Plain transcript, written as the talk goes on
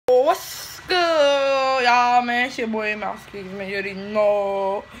What's good, y'all, man? It's your boy Mousky, man. You already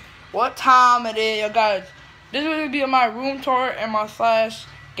know what time it is, yo, guys. This is gonna be my room tour and my slash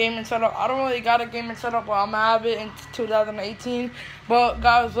gaming setup. I don't really got a gaming setup, but I'm gonna have it in 2018. But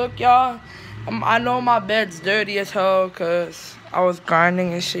guys, look, y'all. I know my bed's dirty as hell because I was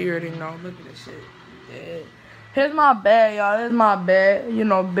grinding and shit. You already know. Look at this shit. Yeah. Here's my bed, y'all. Here's my bed. You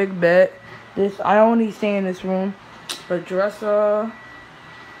know, big bed. I only stay in this room. The dresser.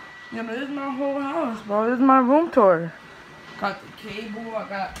 You know, this is my whole house, bro. This is my room tour. Got the cable. I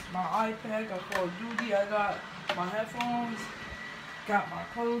got my iPad. Got Call of Duty. I got my headphones. Got my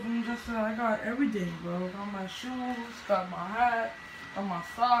clothes and dresser. I got everything, bro. Got my shoes. Got my hat. Got my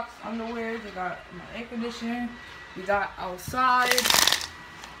socks, underwear. I got my air conditioning. We got outside.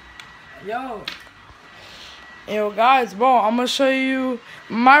 Yo, guys, bro. I'm gonna show you.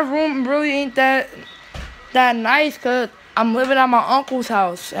 My room really ain't that nice, cause I'm living at my uncle's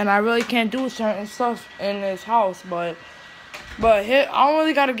house, and I really can't do certain stuff in this house. But here, I don't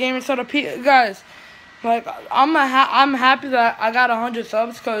really got a gaming setup, guys. Like, I'm happy that I got 100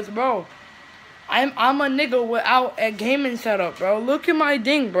 subs, cause bro, I'm a nigga without a gaming setup, bro. Look at my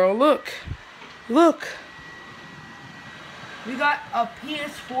thing, bro. Look. We got a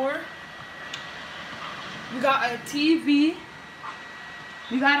PS4. We got a TV.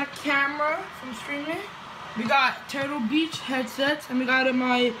 We got a camera from streaming. We got Turtle Beach headsets, and we got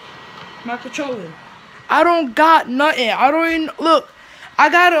my controller. I don't got nothing. I don't even look. I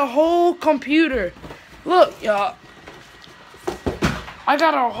got a whole computer. Look, y'all. I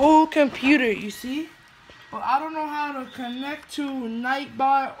got a whole computer. You see? But I don't know how to connect to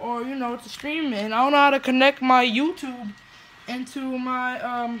Nightbot or to stream it. And I don't know how to connect my YouTube into my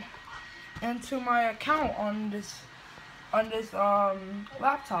account on this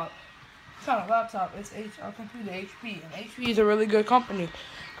laptop. It's not a laptop, it's a computer, HP, and HP is a really good company.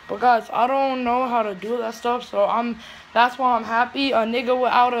 But guys, I don't know how to do that stuff, so that's why I'm happy. A nigga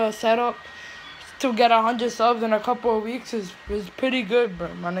without a setup to get 100 subs in a couple of weeks is pretty good,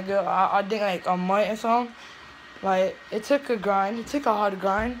 bro. My nigga, I think like a month or something. Like, it took a grind, it took a hard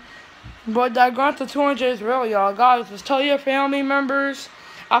grind. But that grind to 200 is real, y'all. Guys, just tell your family members.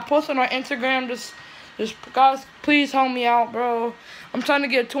 I posted on Instagram, just guys, please help me out, bro. I'm trying to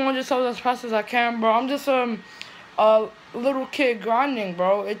get 200 subs as fast as I can, bro. I'm just a little kid grinding,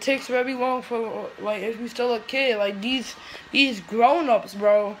 bro. It takes very long for, like, if you're still a kid. Like, these grown-ups,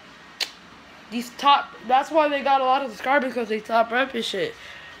 bro. That's why they got a lot of subscribers, because they top rep and shit.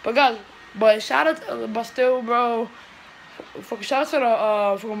 But guys, shout out to, bro. Shout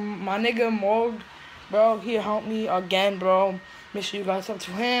out to from my nigga Morg, bro. He helped me again, bro. Make sure you guys up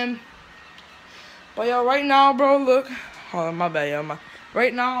to him. But yo, right now, bro, look. Hold on, my bad, yo.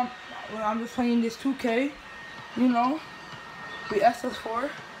 Right now, I'm just playing this 2K. We SS4.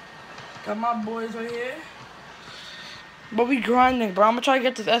 Got my boys right here. But we grinding, bro. I'm gonna try to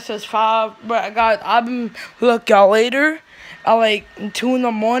get this SS5. But look, y'all, later at like 2 in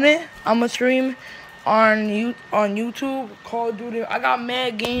the morning, I'm gonna stream on YouTube Call of Duty. I got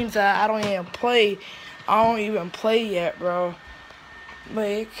mad games that I don't even play. I don't even play yet, bro.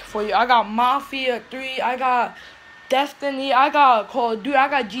 Like, for you, I got Mafia 3, I got Destiny, I got Call of Duty, I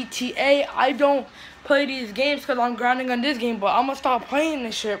got GTA. I don't play these games because I'm grinding on this game, but I'm gonna start playing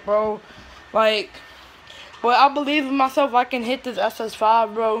this shit, bro. Like, but I believe in myself I can hit this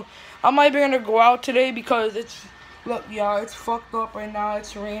SS5, bro. I might be gonna go out today because look, y'all, it's fucked up right now.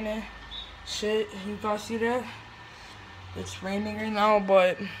 It's raining. Shit, you guys see that? It's raining right now,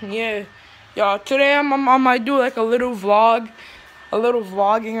 but yeah. Y'all, today I might do like a little vlogging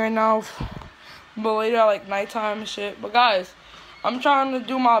right now, but later at like nighttime and shit. But guys, I'm trying to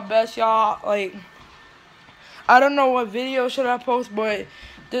do my best, y'all. Like, I don't know what video should I post, but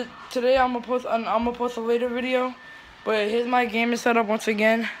today I'm gonna post a later video. But here's my gaming setup once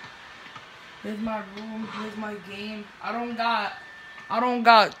again. Here's my room. Here's my game. I don't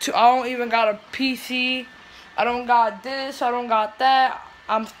even got a PC. I don't got this. I don't got that.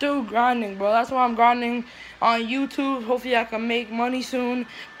 I'm still grinding, bro. That's why I'm grinding on YouTube. Hopefully I can make money soon.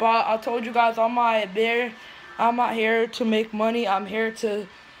 But I told you guys I'm not here to make money. I'm here to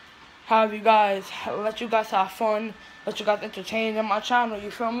have you guys, let you guys have fun, let you guys entertain on my channel,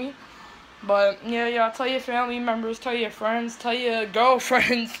 you feel me? But yeah, y'all, tell your family members, tell your friends, tell your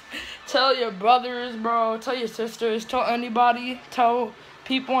girlfriends, tell your brothers, bro, tell your sisters, tell anybody, tell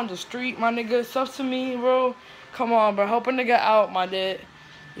people on the street, my nigga. It's up to me, bro. Come on, bro. Help a nigga out, my dude.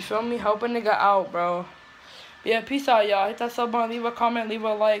 You feel me? Help a nigga out, bro. Yeah, peace out, y'all. Hit that sub button, leave a comment, leave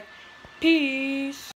a like. Peace.